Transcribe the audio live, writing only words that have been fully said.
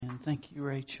Thank you,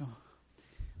 Rachel.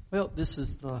 Well, this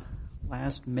is the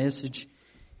last message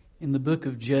in the book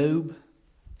of Job.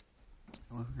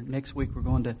 Next week we're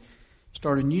going to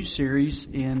start a new series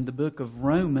in the book of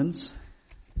Romans.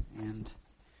 And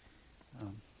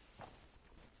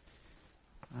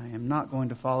I am not going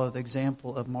to follow the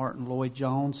example of Martin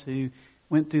Lloyd-Jones, who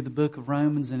went through the book of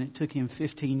Romans and it took him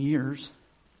 15 years.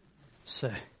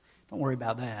 So don't worry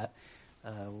about that.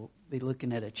 We'll be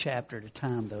looking at a chapter at a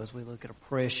time, though, as we look at a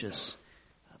precious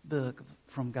book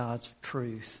from God's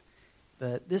truth.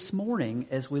 But this morning,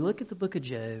 as we look at the book of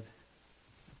Job,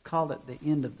 I've called it the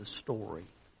end of the story.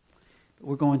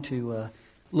 We're going to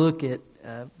look at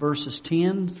verses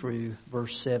 10 through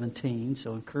verse 17.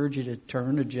 So I encourage you to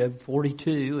turn to Job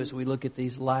 42 as we look at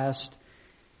these last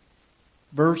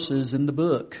verses in the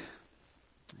book.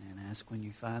 And ask when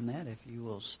you find that if you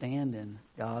will stand in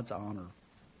God's honor.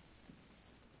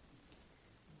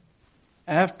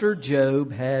 After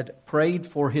Job had prayed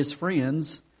for his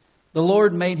friends, the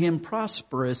Lord made him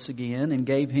prosperous again and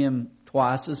gave him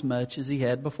twice as much as he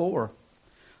had before.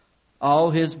 All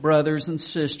his brothers and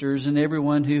sisters and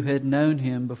everyone who had known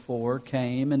him before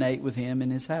came and ate with him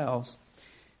in his house.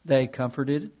 They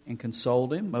comforted and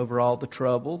consoled him over all the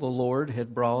trouble the Lord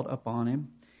had brought upon him,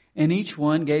 and each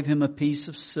one gave him a piece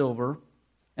of silver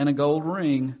and a gold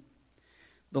ring.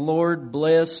 The Lord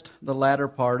blessed the latter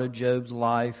part of Job's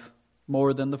life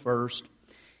more than the first.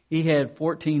 He had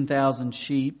 14,000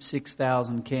 sheep,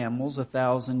 6,000 camels,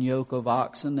 1,000 yoke of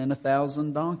oxen, and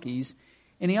 1,000 donkeys.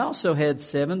 And he also had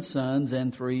 7 sons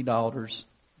and 3 daughters.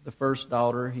 The first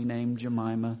daughter he named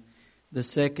Jemima, the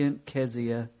second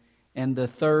Keziah, and the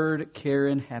third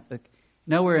Keren-Happuch.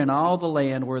 Nowhere in all the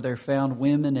land were there found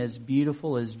women as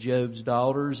beautiful as Job's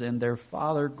daughters, and their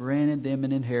father granted them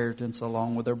an inheritance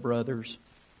along with their brothers.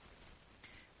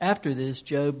 After this,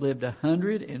 Job lived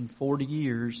 140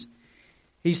 years.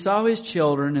 He saw his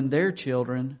children and their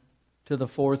children to the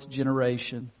 4th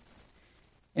generation.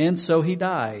 And so he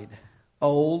died,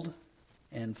 old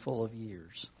and full of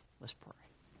years. Let's pray.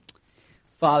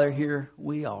 Father, here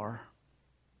we are.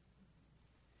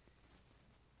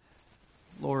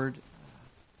 Lord,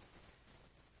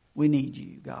 we need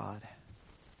you, God.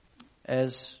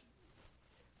 As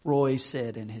Roy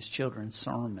said in his children's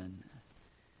sermon,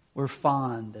 we're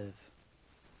fond of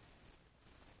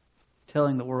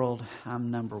telling the world, I'm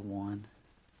number one.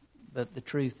 But the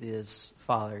truth is,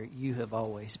 Father, you have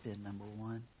always been number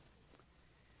one.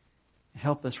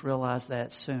 Help us realize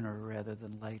that sooner rather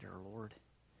than later, Lord.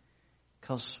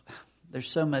 Because there's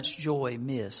so much joy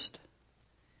missed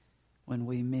when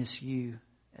we miss you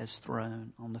as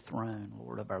on the throne,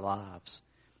 Lord, of our lives.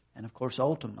 And of course,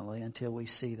 ultimately, until we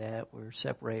see that, we're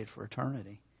separated for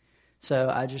eternity.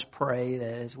 So I just pray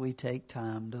that as we take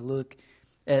time to look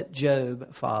at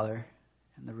Job, Father,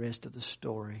 and the rest of the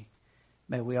story,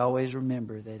 may we always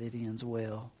remember that it ends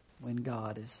well when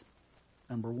God is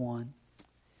number one.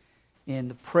 In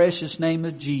the precious name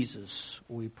of Jesus,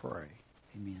 we pray.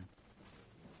 Amen.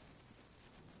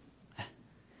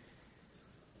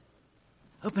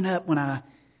 Open up when I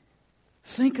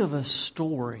think of a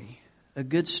story, a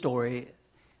good story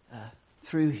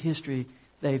through history.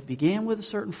 They've began with a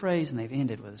certain phrase and they've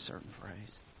ended with a certain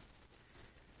phrase.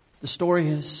 The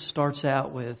story starts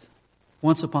out with,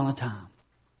 once upon a time.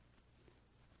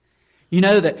 You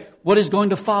know that what is going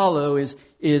to follow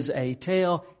is a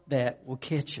tale that will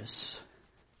catch us,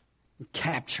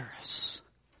 capture us,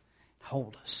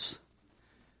 hold us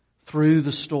through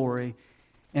the story.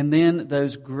 And then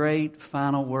those great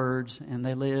final words, and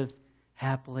they lived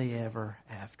happily ever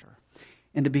after.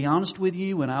 And to be honest with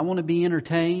you, when I want to be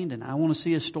entertained and I want to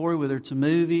see a story, whether it's a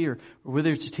movie or whether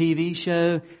it's a TV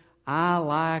show, I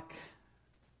like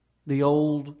the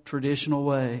old traditional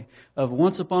way of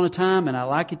once upon a time, and I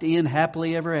like it to end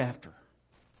happily ever after.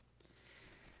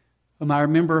 I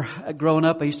remember growing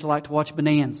up, I used to like to watch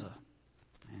Bonanza.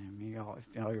 And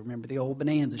if y'all remember the old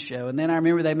Bonanza show. And then I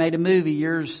remember they made a movie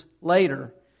years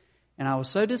later. And I was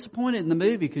so disappointed in the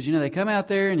movie because, they come out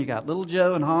there and you got little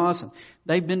Joe and Hoss and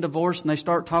they've been divorced and they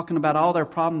start talking about all their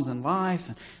problems in life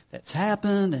and that's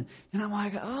happened. And I'm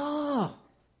like, oh.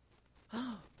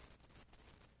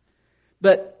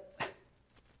 But,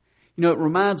 it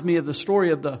reminds me of the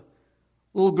story of the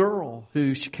little girl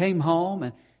who she came home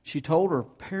and she told her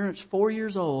parents, 4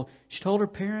 years old, she told her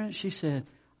parents, she said,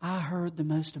 I heard the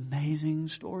most amazing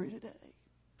story today.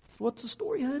 What's the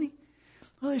story, honey?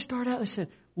 Well, they said,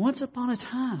 once upon a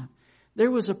time, there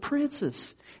was a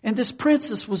princess. And this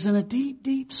princess was in a deep,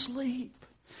 deep sleep.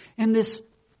 And this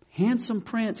handsome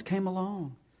prince came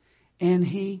along. And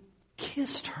he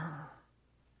kissed her.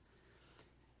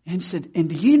 And said, and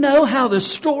do you know how the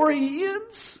story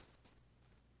ends?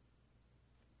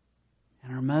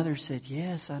 And her mother said,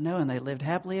 yes, I know. And they lived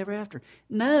happily ever after.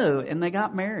 No, and they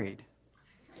got married.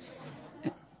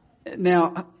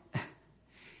 Now,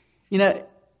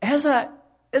 as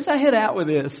I head out with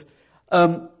this,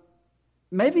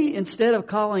 maybe instead of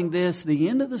calling this the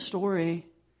end of the story,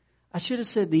 I should have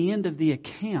said the end of the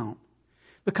account.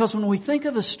 Because when we think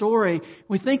of a story,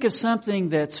 we think of something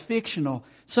that's fictional,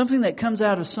 something that comes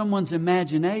out of someone's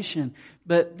imagination.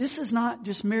 But this is not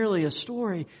just merely a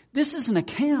story. This is an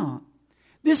account.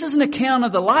 This is an account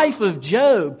of the life of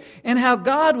Job and how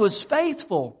God was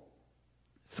faithful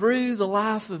through the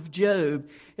life of Job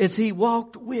as he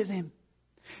walked with him.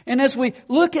 And as we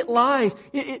look at life,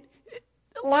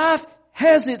 life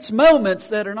has its moments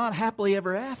that are not happily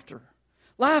ever after.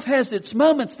 Life has its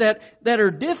moments that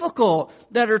are difficult,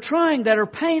 that are trying, that are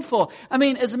painful. I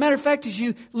mean, as a matter of fact, as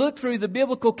you look through the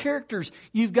biblical characters,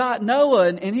 you've got Noah,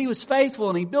 and he was faithful,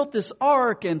 and he built this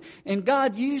ark, and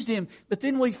God used him. But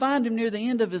then we find him near the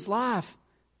end of his life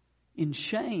in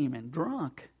shame and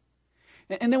drunk.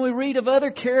 And then we read of other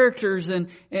characters and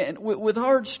with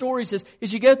hard stories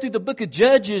as you go through the book of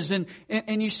Judges, and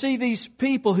you see these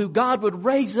people who God would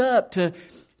raise up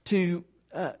to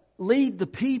lead the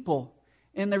people.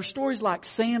 And there were stories like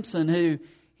Samson, who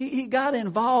he got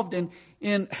involved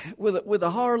with a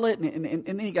harlot, and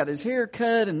then he got his hair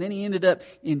cut, and then he ended up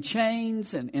in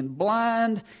chains and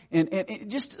blind, and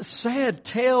just a sad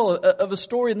tale of a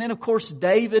story. And then of course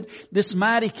David, this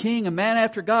mighty king, a man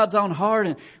after God's own heart,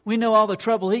 and we know all the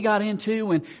trouble he got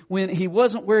into when he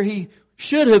wasn't where he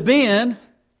should have been.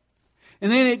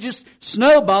 And then it just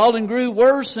snowballed and grew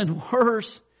worse and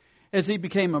worse. As he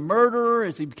became a murderer,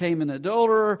 as he became an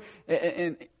adulterer,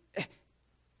 and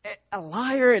a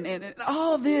liar, and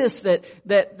all this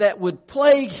that would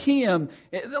plague him,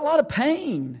 a lot of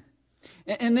pain.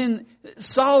 And then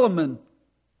Solomon,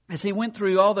 as he went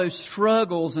through all those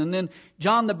struggles, and then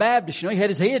John the Baptist, he had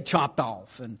his head chopped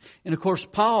off, and of course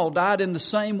Paul died in the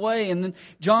same way, and then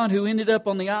John, who ended up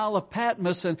on the Isle of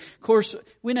Patmos, and of course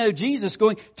we know Jesus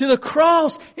going to the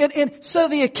cross, and so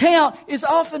the account is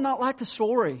often not like the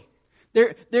story.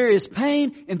 There is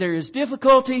pain and there is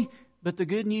difficulty, but the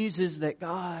good news is that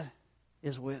God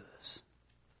is with us.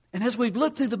 And as we've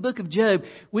looked through the book of Job,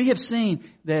 we have seen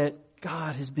that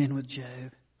God has been with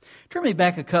Job. Turn me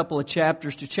back a couple of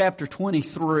chapters to chapter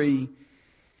 23.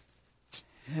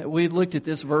 We looked at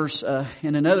this verse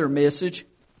in another message.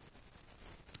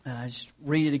 I just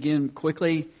read it again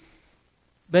quickly.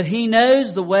 But He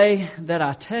knows the way that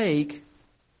I take.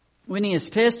 When He has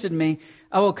tested me,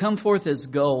 I will come forth as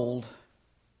gold.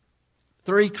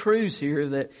 3 truths here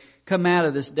that come out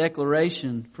of this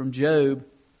declaration from Job.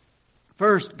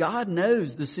 First, God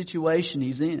knows the situation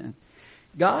he's in.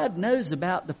 God knows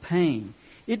about the pain.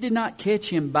 It did not catch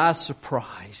him by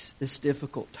surprise, this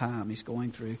difficult time he's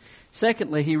going through.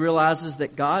 Secondly, he realizes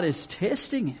that God is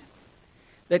testing him.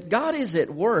 That God is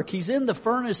at work. He's in the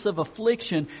furnace of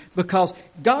affliction because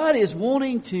God is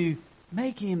wanting to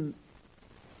make him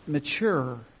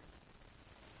mature.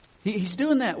 He's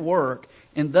doing that work.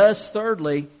 And thus,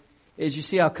 thirdly, as you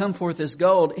see, I'll come forth as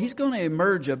gold. He's going to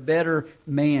emerge a better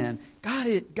man.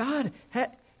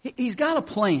 He's got a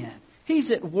plan. He's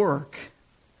at work.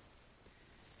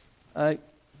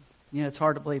 It's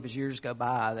hard to believe as years go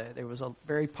by. There was a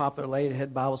very popular lady that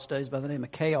had Bible studies by the name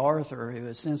of Kay Arthur, who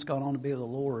has since gone on to be with the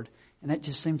Lord. And that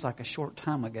just seems like a short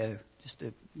time ago, just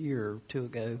a year or two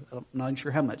ago. I'm not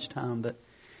sure how much time, but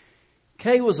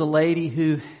Kay was a lady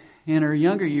who, in her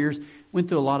younger years, went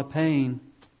through a lot of pain.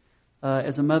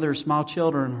 As a mother of small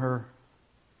children, her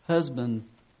husband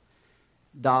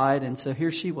died, and so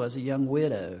here she was, a young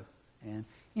widow. And,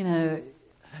 a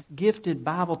gifted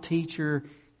Bible teacher.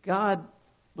 God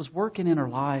was working in her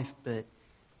life, but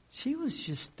she was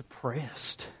just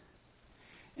depressed.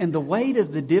 And the weight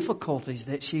of the difficulties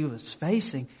that she was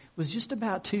facing was just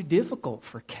about too difficult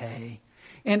for Kay.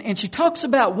 And she talks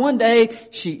about one day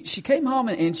she came home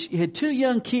and she had 2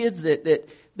 young kids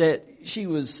that she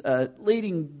was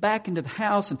leading back into the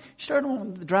house, and she started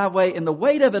on the driveway, and the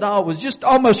weight of it all was just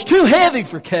almost too heavy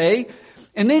for Kay.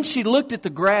 And then she looked at the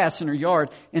grass in her yard,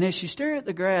 and as she stared at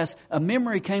the grass, a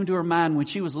memory came to her mind when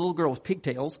she was a little girl with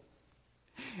pigtails.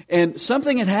 And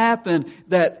something had happened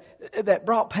that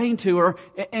brought pain to her,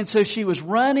 and so she was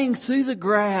running through the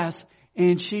grass,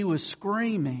 and she was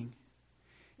screaming.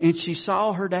 And she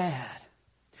saw her dad.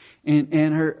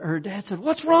 And her dad said,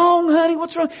 "What's wrong, honey?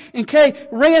 What's wrong?" And Kay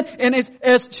ran, and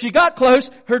as she got close,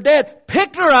 her dad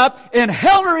picked her up and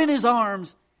held her in his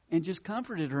arms and just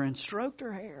comforted her and stroked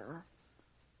her hair.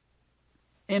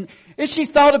 And as she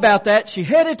thought about that, she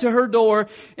headed to her door,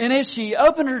 and as she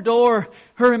opened her door,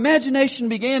 her imagination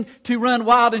began to run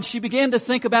wild, and she began to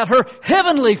think about her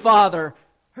heavenly Father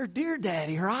her dear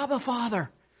daddy, her Abba Father.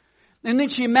 And then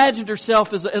she imagined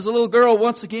herself as a little girl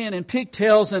once again in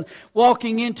pigtails and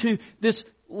walking into this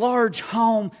large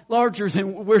home, larger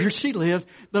than where she lived,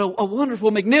 but a wonderful,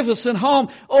 magnificent home,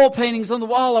 oil paintings on the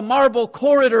wall, a marble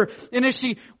corridor. And as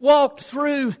she walked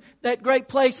through that great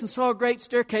place and saw a great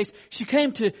staircase, she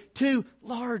came to two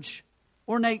large,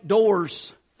 ornate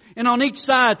doors. And on each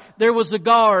side there was a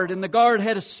guard, and the guard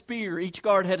had a spear. Each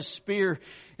guard had a spear.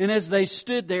 And as they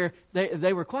stood there,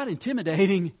 they were quite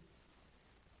intimidating.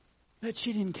 But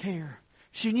she didn't care.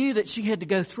 She knew that she had to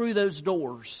go through those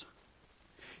doors.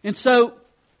 And so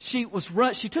she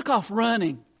took off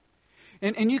running.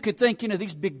 And you could think,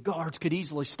 these big guards could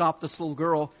easily stop this little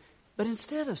girl. But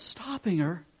instead of stopping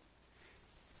her,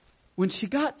 when she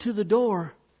got to the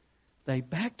door, they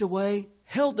backed away,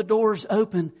 held the doors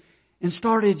open, and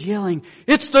started yelling,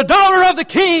 "It's the daughter of the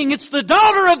king! It's the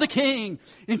daughter of the king!"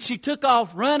 And she took off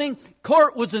running.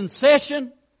 Court was in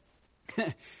session.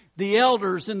 The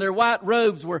elders in their white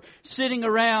robes were sitting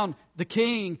around the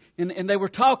king, and they were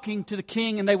talking to the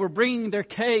king, and they were bringing their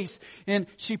case. And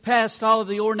she passed all of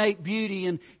the ornate beauty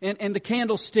and the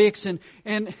candlesticks.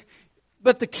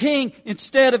 But the king,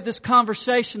 instead of this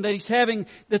conversation that he's having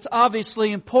that's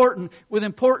obviously important with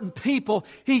important people,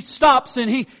 he stops and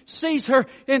he sees her,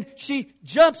 and she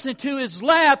jumps into his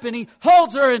lap, and he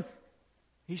holds her and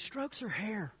he strokes her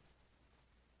hair.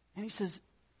 And he says,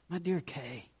 "My dear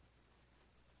Kay,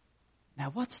 now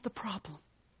what's the problem?"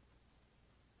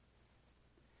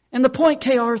 And the point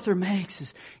Kay Arthur makes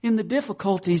is in the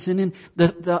difficulties and in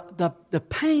the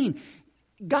pain,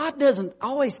 God doesn't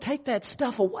always take that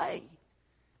stuff away.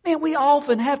 Man, we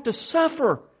often have to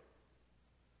suffer.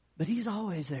 But He's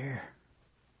always there.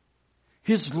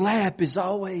 His lap is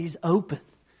always open.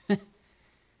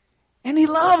 And He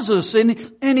loves us, and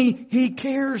He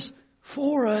cares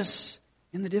for us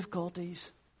in the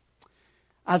difficulties.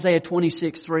 Isaiah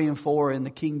 26:3-4 in the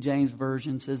King James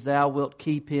Version says, "Thou wilt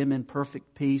keep him in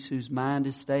perfect peace, whose mind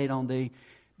is stayed on Thee,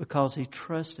 because he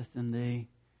trusteth in Thee.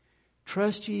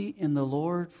 Trust ye in the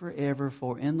Lord forever,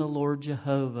 for in the Lord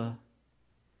Jehovah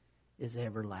is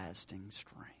everlasting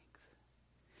strength."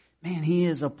 Man, He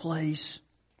is a place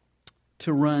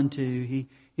to run to. He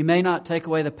may not take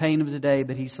away the pain of today,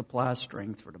 but He supplies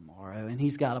strength for tomorrow. And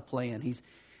He's got a plan. He's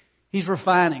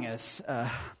refining us.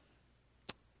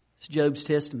 It's Job's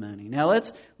testimony. Now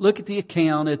let's look at the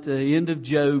account at the end of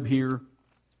Job here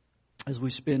as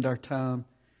we spend our time.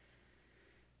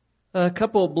 A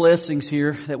couple of blessings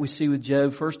here that we see with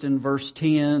Job. First in verse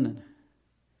 10, and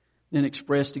then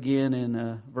expressed again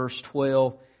in verse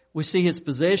 12. We see his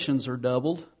possessions are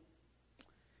doubled.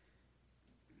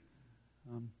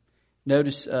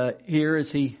 Notice here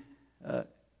as he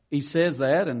says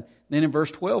that, and then in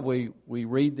verse 12 we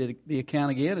read the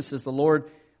account again. It says, "The Lord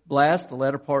blessed the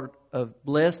latter part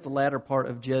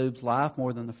of Job's life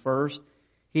more than the first.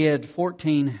 He had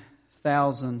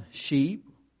 14,000 sheep,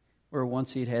 where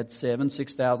once he had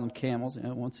 6,000 camels.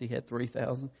 Once he had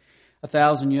 3,000.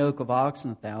 1,000 yoke of oxen,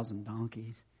 1,000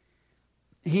 donkeys."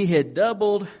 He had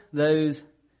doubled those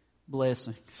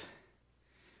blessings.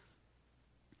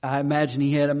 I imagine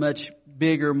he had a much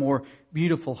bigger, more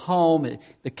beautiful home.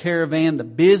 The caravan, the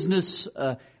business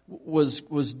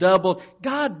was doubled.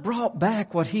 God brought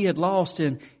back what he had lost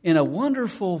in a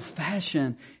wonderful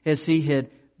fashion as He had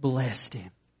blessed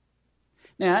him.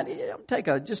 Now, I'll take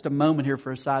just a moment here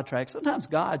for a sidetrack. Sometimes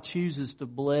God chooses to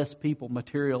bless people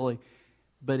materially,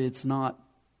 but it's not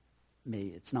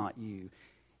me, it's not you.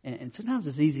 And sometimes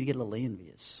it's easy to get a little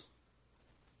envious.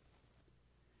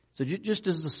 So just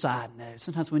as a side note,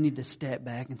 sometimes we need to step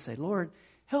back and say, "Lord,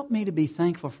 help me to be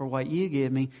thankful for what You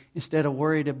give me instead of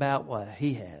worried about what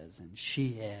he has and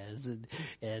she has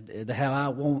and how I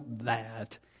want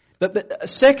that." But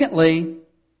secondly,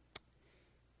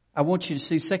 I want you to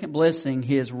see, second blessing,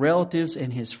 his relatives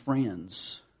and his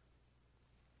friends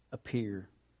appear.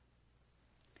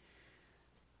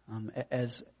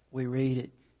 As we read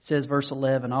it, says verse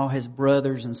 11, "All his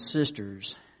brothers and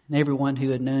sisters and everyone who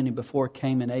had known him before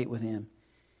came and ate with him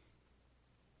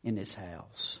in his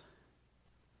house."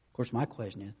 Of course, my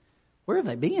question is, where have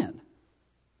they been?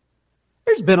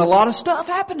 There's been a lot of stuff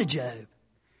happen to Job.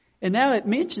 And now it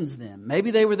mentions them.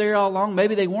 Maybe they were there all along.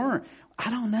 Maybe they weren't. I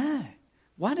don't know.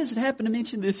 Why does it happen to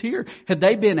mention this here? Had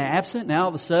they been absent, now all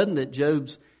of a sudden that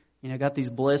Job's got these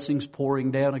blessings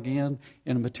pouring down again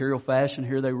in a material fashion?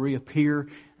 Here they reappear.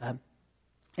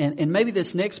 And maybe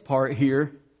this next part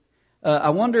here, I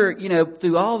wonder,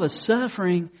 through all the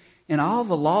suffering and all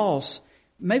the loss,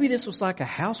 maybe this was like a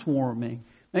housewarming.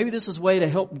 Maybe this is a way to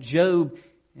help Job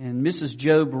and Mrs.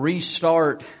 Job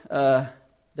restart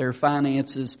their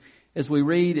finances. As we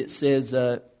read, it says,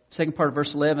 Second part of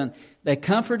verse 11, they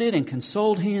comforted and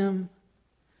consoled him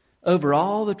over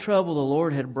all the trouble the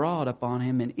Lord had brought upon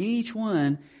him, and each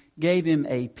one gave him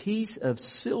a piece of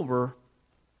silver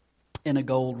and a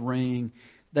gold ring.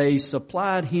 They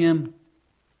supplied him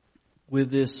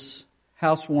with this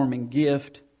housewarming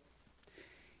gift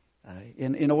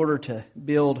in order to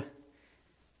build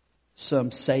some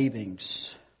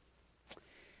savings.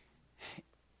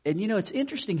 And it's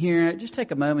interesting here, just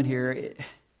take a moment here.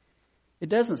 It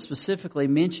doesn't specifically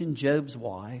mention Job's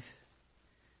wife,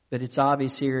 but it's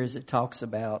obvious here as it talks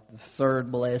about the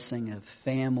third blessing of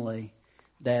family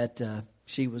that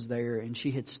she was there and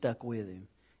she had stuck with him.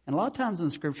 And a lot of times in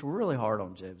the Scripture we're really hard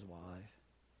on Job's wife.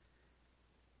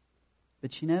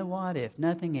 But you know what? If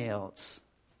nothing else,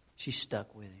 she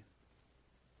stuck with him.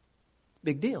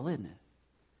 Big deal, isn't it?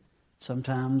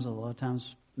 A lot of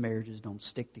times marriages don't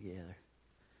stick together.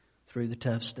 Through the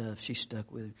tough stuff, she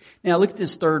stuck with him. Now look at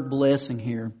this third blessing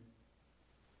here.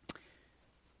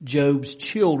 Job's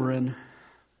children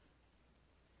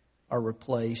are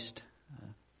replaced.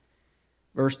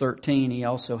 Verse 13, he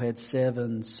also had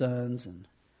 7 sons and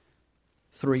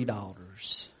 3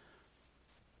 daughters.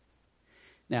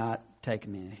 Now, take a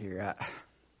minute here.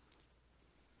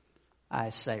 I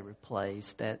say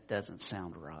replaced. That doesn't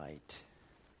sound right.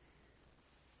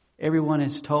 Everyone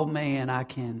has told me, and I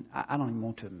don't even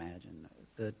want to imagine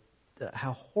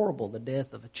how horrible the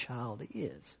death of a child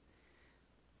is.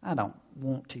 I don't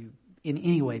want to in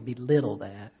any way belittle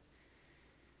that.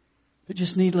 But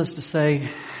just needless to say,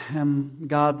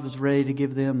 God was ready to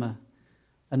give them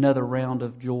another round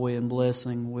of joy and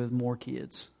blessing with more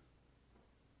kids.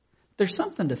 There's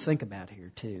something to think about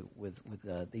here too with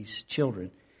these children.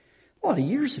 A lot of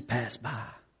years have passed by.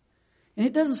 And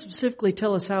it doesn't specifically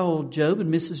tell us how old Job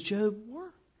and Mrs. Job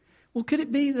were. Well, could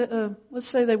it be that, let's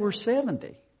say they were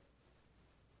 70?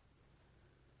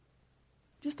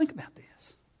 Just think about this,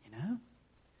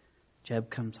 Job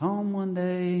comes home one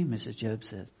day, Mrs. Job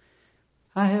says,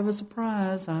 I have a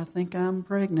surprise. I think I'm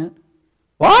pregnant.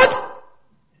 What?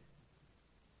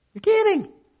 You're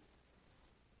kidding.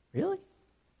 Really?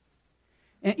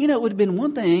 And, it would have been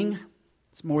one thing,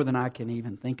 it's more than I can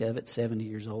even think of at 70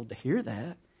 years old to hear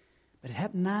that. But it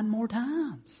happened 9 more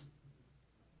times.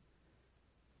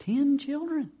 10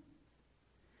 children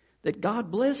that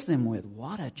God blessed them with.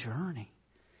 What a journey.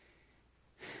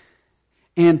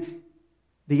 And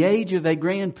the age of a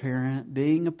grandparent,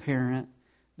 being a parent,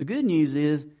 the good news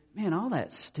is, man, all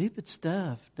that stupid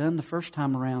stuff done the first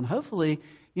time around, hopefully,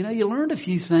 you learned a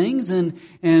few things and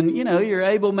you're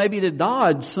able maybe to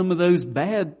dodge some of those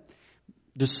bad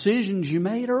decisions you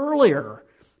made earlier.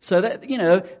 So that,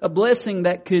 a blessing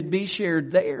that could be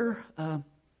shared there,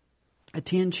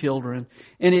 10 children.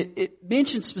 And it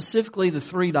mentions specifically the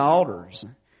 3 daughters.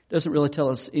 It doesn't really tell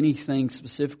us anything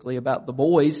specifically about the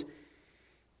boys.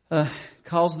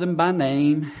 Calls them by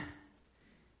name.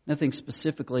 Nothing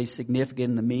specifically significant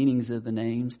in the meanings of the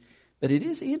names. But it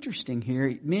is interesting here.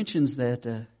 It mentions that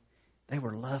they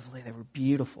were lovely, they were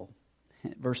beautiful.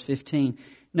 Verse 15,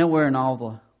 nowhere in all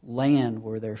the land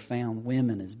where there found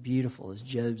women as beautiful as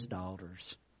Job's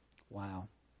daughters. Wow.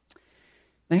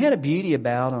 They had a beauty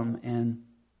about them, and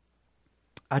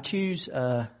I choose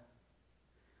to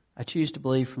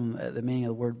believe from the meaning of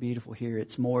the word beautiful here,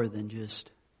 it's more than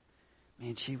just,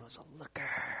 man, she was a looker,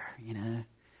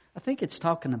 I think it's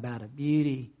talking about a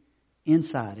beauty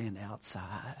inside and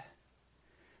outside.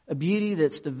 A beauty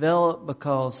that's developed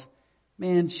because,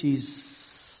 man,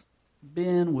 she's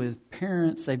been with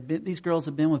parents. These girls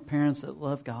have been with parents that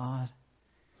love God.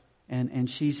 And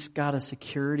she's got a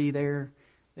security there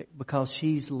because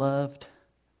she's loved.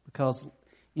 Because,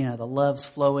 the love's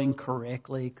flowing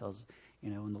correctly. Because,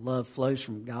 when the love flows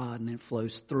from God and then it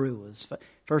flows through us.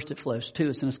 First it flows to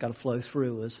us and it's got to flow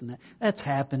through us. And that's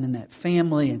happened in that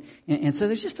family. And so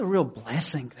there's just a real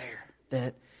blessing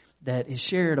there that is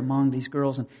shared among these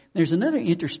girls. And there's another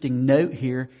interesting note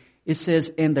here. It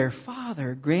says, and their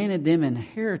father granted them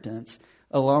inheritance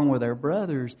along with their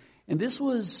brothers. And this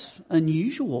was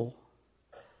unusual.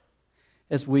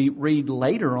 As we read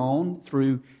later on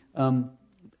through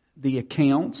the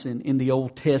accounts in the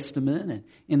Old Testament and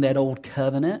in that Old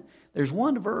Covenant, there's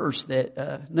one verse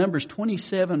that, Numbers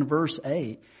 27 verse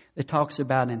 8, that talks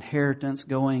about inheritance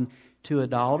going to a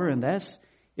daughter. And that's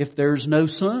if there's no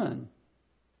son,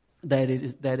 that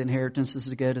inheritance is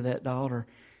to go to that daughter.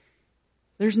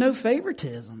 There's no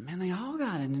favoritism. Man, they all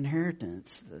got an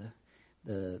inheritance.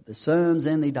 The sons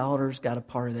and the daughters got a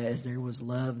part of that as there was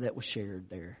love that was shared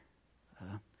there.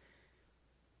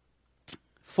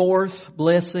 Fourth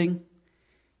blessing,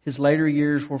 his later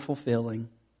years were fulfilling.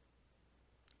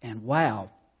 And wow,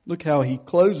 look how he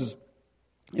closes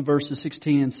in verses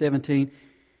 16 and 17.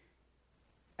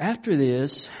 After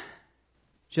this,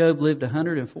 Job lived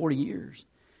 140 years.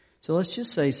 So let's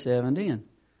just say 70,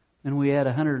 and we add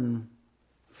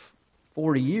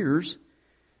 140 years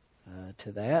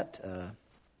to that.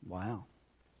 Wow.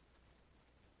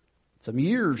 Some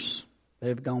years that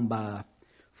have gone by.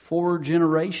 4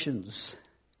 generations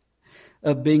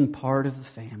of being part of the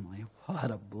family.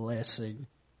 What a blessing.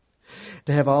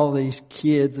 To have all these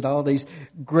kids and all these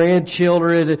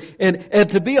grandchildren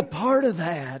and to be a part of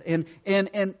that. And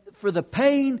for the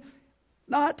pain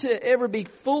not to ever be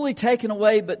fully taken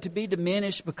away, but to be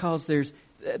diminished because there's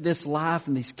this life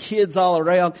and these kids all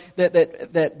around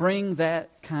that bring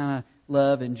that kind of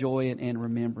love and joy and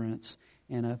remembrance.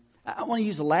 And I want to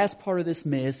use the last part of this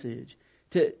message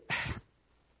to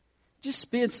just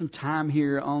spend some time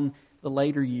here on the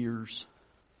later years.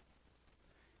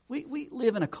 We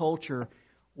live in a culture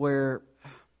where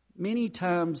many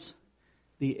times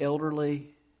the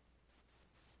elderly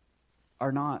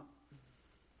are not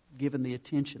given the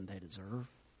attention they deserve,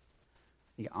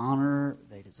 the honor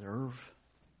they deserve,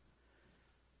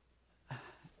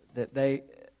 that they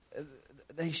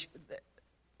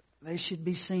should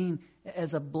be seen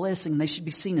as a blessing. They should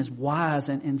be seen as wise.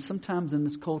 And sometimes in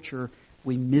this culture,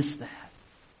 we miss that.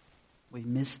 We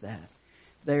miss that.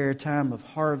 They're a time of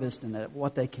harvest and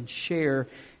what they can share.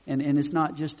 And it's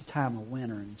not just a time of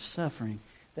winter and suffering.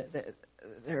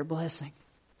 They're a blessing.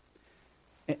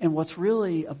 And what's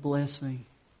really a blessing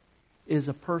is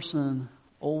a person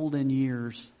old in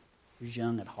years who's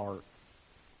young at heart.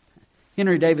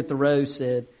 Henry David Thoreau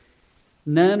said,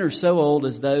 "None are so old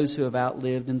as those who have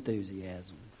outlived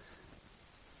enthusiasm."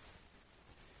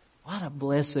 What a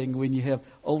blessing when you have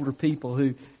older people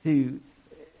who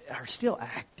are still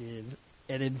active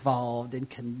and involved and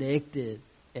connected.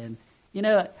 And, you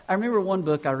know, I remember one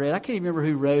book I read. I can't even remember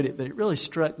who wrote it, but it really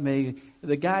struck me.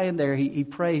 The guy in there, he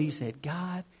prayed. He said,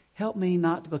 "God, help me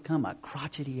not to become a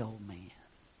crotchety old man."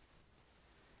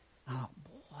 Oh,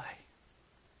 boy.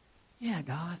 Yeah,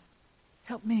 God,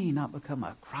 help me not become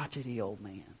a crotchety old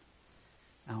man.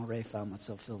 I already find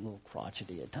myself feeling a little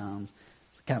crotchety at times.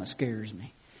 It kind of scares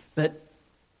me. But,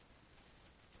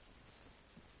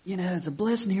 you know, it's a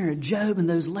blessing here at Job in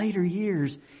those later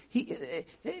years.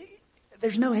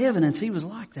 There's no evidence he was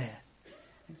like that.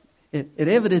 It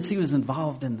evidence he was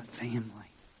involved in the family.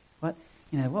 What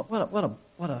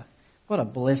a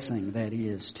blessing that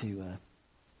is to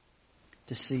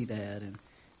see that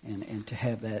and to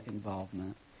have that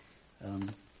involvement.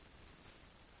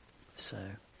 So,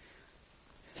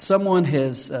 someone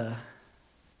has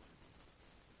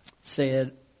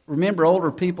said, remember,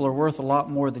 older people are worth a lot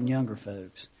more than younger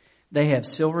folks. They have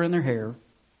silver in their hair,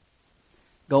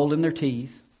 gold in their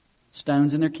teeth,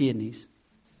 stones in their kidneys,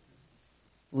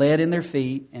 lead in their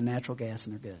feet, and natural gas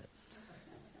in their gut.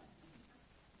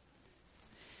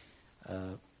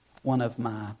 One of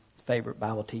my favorite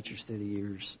Bible teachers through the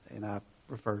years, and I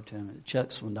referred to him as Chuck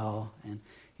Swindoll, and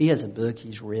he has a book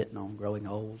he's written on growing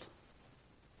old.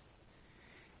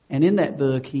 And in that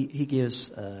book, he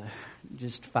gives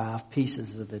just 5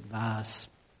 pieces of advice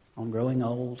on growing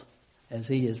old as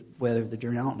he has weathered the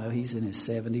journey. I don't know, he's in his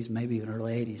 70s, maybe even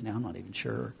early 80s now, I'm not even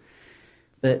sure.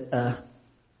 But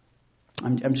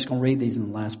I'm just going to read these in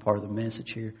the last part of the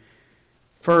message here.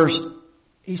 First,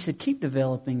 he said, keep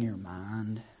developing your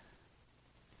mind.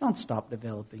 Don't stop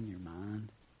developing your mind.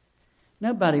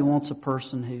 Nobody wants a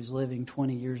person who's living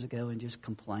 20 years ago and just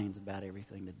complains about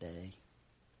everything today.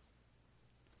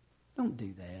 Don't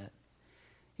do that.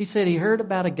 He said he heard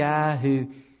about a guy who,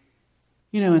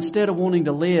 you know, instead of wanting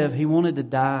to live, he wanted to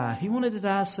die. He wanted to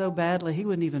die so badly he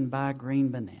wouldn't even buy green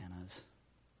bananas.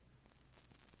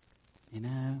 You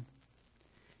know?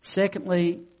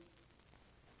 Secondly,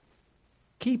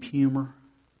 keep humor.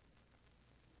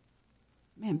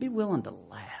 Man, be willing to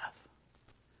laugh.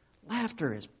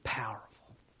 Laughter is powerful.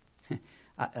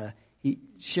 He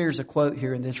shares a quote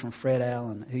here in this from Fred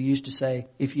Allen, who used to say,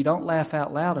 if you don't laugh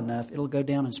out loud enough, it'll go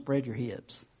down and spread your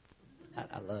hips.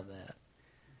 I love that.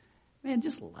 Man,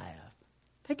 just laugh.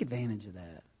 Take advantage of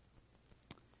that.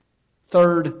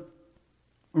 Third,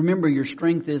 remember your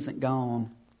strength isn't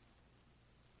gone.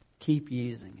 Keep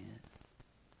using it.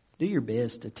 Do your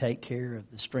best to take care of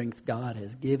the strength God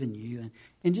has given you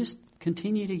and just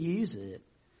continue to use it.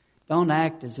 Don't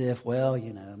act as if, well,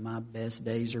 you know, my best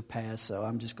days are past, so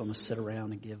I'm just going to sit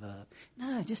around and give up.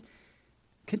 No, just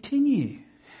continue.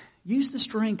 Use the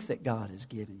strength that God has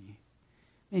given you.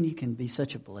 And you can be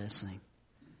such a blessing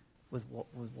with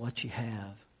what you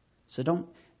have. So don't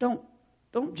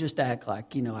just act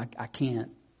like, you know, I can't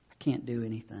do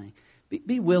anything.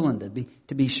 Be willing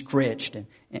to be stretched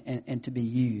and to be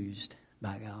used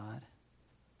by God.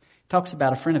 Talks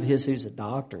about a friend of his who's a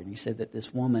doctor, and he said that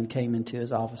this woman came into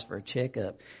his office for a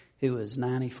checkup who was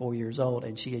 94 years old,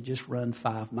 and she had just run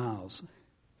 5 miles.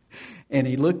 And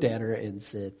he looked at her and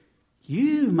said,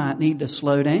 "You might need to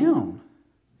slow down."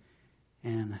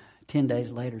 And 10 days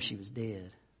later, she was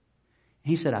dead.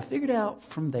 He said, "I figured out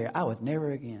from there I would never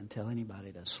again tell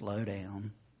anybody to slow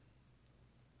down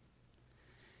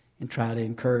and try to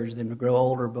encourage them to grow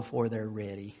older before they're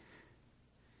ready."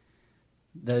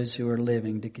 Those who are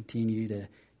living, to continue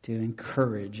to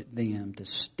encourage them to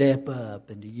step up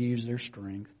and to use their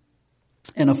strength.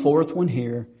 And a fourth one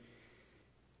here,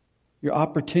 your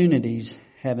opportunities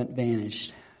haven't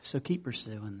vanished, so keep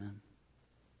pursuing them.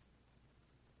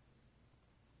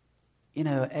 You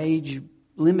know, age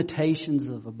limitations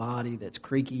of a body that's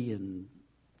creaky and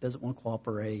doesn't want to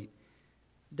cooperate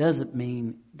doesn't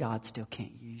mean God still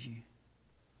can't use you.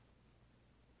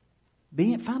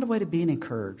 Find a way to be an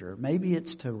encourager. Maybe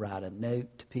it's to write a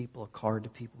note to people, a card to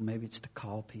people. Maybe it's to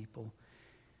call people.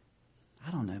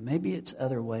 I don't know. Maybe it's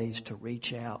other ways to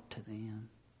reach out to them.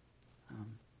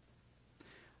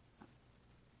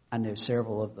 I know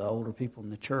several of the older people in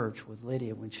the church with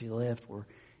Lydia when she left were,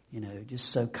 just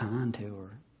so kind to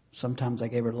her. Sometimes they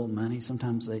gave her a little money.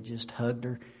 Sometimes they just hugged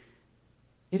her.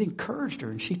 It encouraged her,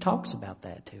 and she talks about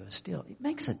that to us still. It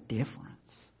makes a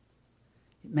difference.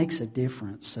 It makes a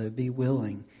difference. So be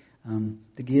willing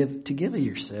to give of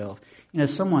yourself.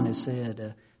 Someone has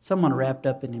said, someone wrapped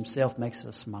up in himself makes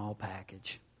a small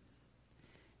package.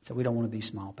 So we don't want to be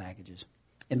small packages.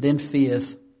 And then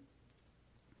fifth,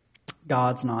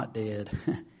 God's not dead.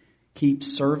 Keep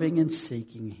serving and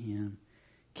seeking Him.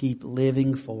 Keep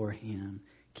living for Him.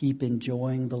 Keep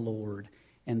enjoying the Lord.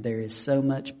 And there is so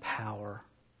much power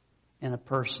in a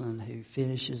person who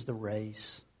finishes the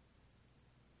race,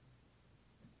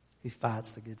 who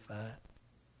fights the good fight,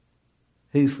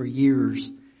 who for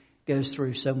years goes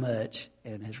through so much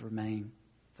and has remained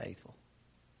faithful.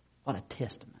 What a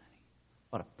testimony.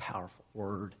 What a powerful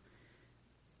word.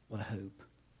 What a hope.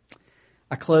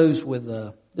 I close with,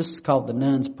 this is called the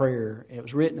Nun's Prayer. It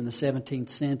was written in the 17th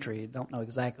century. I don't know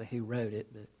exactly who wrote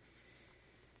it, but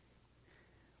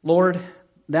Lord,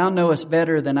 Thou knowest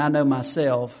better than I know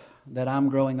myself that I'm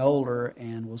growing older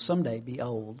and will someday be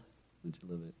old. Just a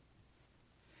little bit.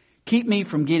 Keep me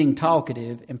from getting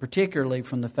talkative, and particularly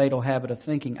from the fatal habit of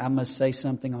thinking I must say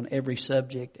something on every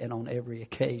subject and on every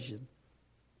occasion.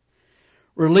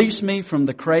 Release me from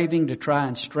the craving to try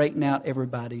and straighten out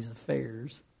everybody's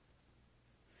affairs.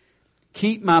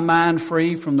 Keep my mind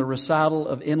free from the recital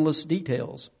of endless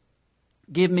details.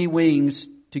 Give me wings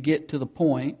to get to the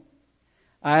point.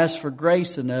 I ask for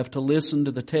grace enough to listen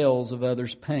to the tales of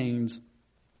others' pains.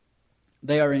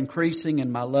 They are increasing,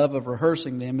 and my love of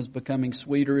rehearsing them is becoming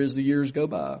sweeter as the years go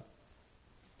by.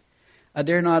 I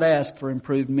dare not ask for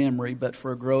improved memory, but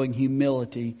for a growing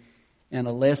humility and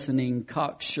a lessening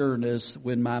cocksureness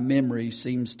when my memory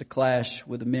seems to clash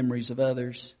with the memories of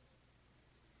others.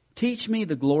 Teach me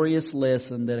the glorious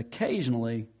lesson that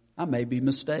occasionally I may be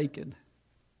mistaken.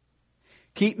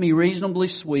 Keep me reasonably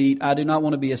sweet. I do not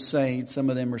want to be a saint. Some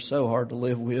of them are so hard to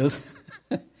live with.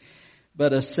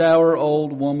 But a sour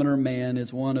old woman or man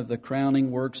is one of the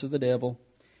crowning works of the devil.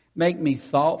 Make me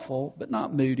thoughtful, but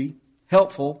not moody.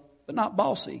 Helpful, but not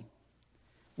bossy.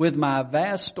 With my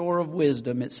vast store of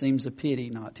wisdom, it seems a pity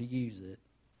not to use it.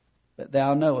 But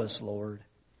Thou knowest, Lord.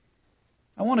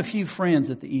 I want a few friends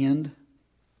at the end.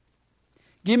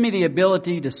 Give me the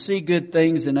ability to see good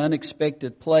things in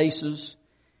unexpected places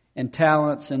and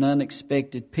talents in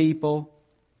unexpected people.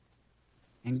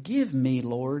 And give me,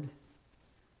 Lord,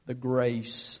 the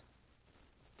grace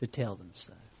to tell them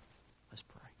so. Let's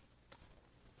pray.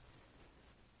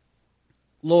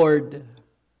 Lord,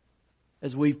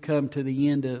 as we've come to the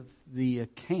end of the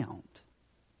account,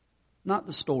 not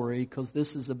the story, because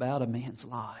this is about a man's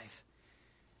life.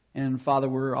 And Father,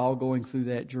 we're all going through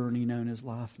that journey known as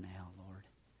life now, Lord.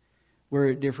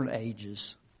 We're at different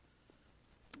ages.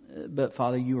 But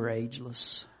Father, you are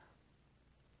ageless.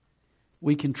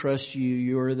 We can trust you.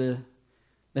 You are the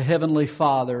Heavenly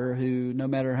Father who, no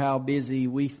matter how busy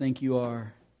we think you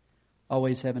are,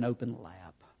 always have an open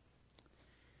lap.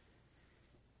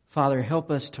 Father,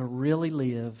 help us to really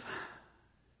live,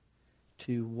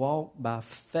 to walk by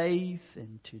faith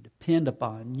and to depend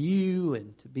upon you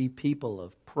and to be people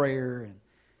of prayer and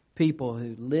people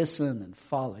who listen and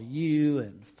follow you.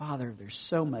 And Father, there's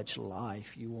so much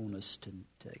life you want us to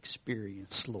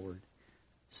experience, Lord.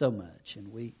 So much.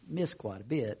 And we miss quite a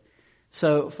bit.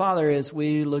 So, Father, as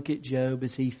we look at Job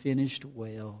as he finished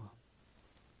well,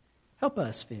 help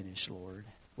us finish, Lord,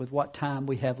 with what time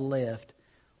we have left,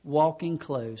 walking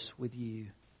close with you,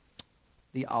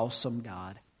 the awesome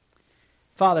God.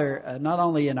 Father, not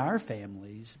only in our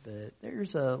families, but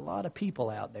there's a lot of people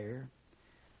out there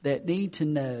that need to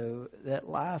know that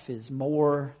life is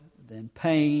more than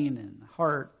pain and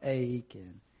heartache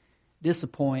and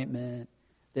disappointment,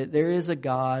 that there is a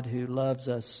God who loves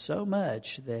us so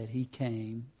much that He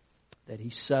came, that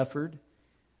He suffered,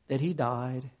 that He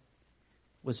died,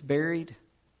 was buried,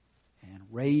 and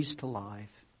raised to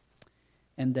life,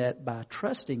 and that by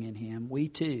trusting in Him, we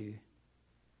too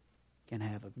can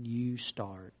have a new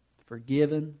start,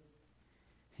 forgiven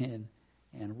and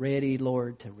ready,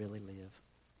 Lord, to really live.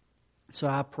 So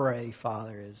I pray,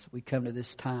 Father, as we come to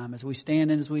this time, as we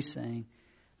stand and as we sing,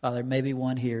 Father, maybe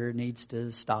one here needs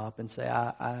to stop and say,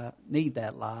 I need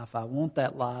that life. I want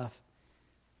that life.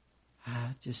 I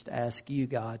just ask you,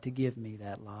 God, to give me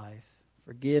that life.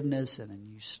 Forgiveness and a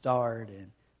new start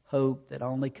and hope that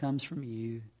only comes from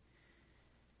you.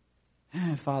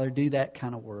 And Father, do that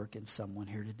kind of work in someone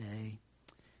here today.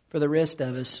 For the rest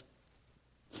of us,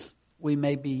 we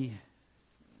may be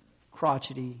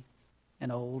crotchety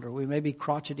and old, or we may be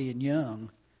crotchety and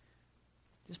young.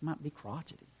 Just might be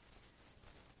crotchety.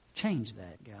 Change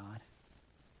that, God.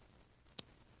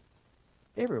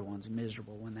 Everyone's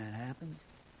miserable when that happens.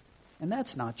 And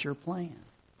that's not your plan.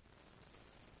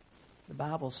 The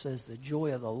Bible says the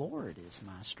joy of the Lord is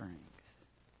my strength,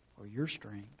 or your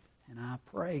strength. And I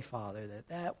pray, Father,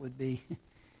 that would be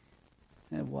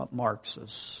what marks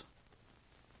us.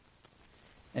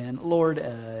 And Lord,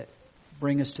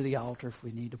 bring us to the altar if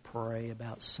we need to pray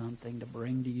about something to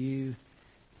bring to you.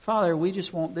 Father, we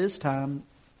just want this time,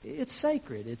 it's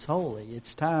sacred, it's holy.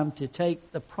 It's time to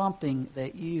take the prompting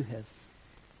that you have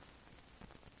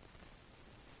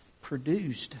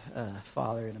produced,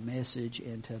 Father, in a message,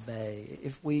 and to obey.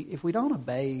 If we don't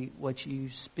obey what you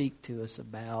speak to us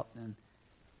about, then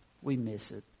we miss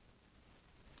it.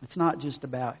 It's not just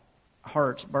about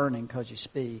hearts burning because you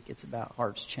speak. It's about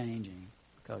hearts changing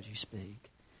because you speak.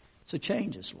 So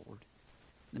change us, Lord.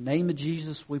 In the name of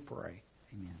Jesus we pray.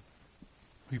 Amen.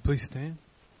 Will you please stand?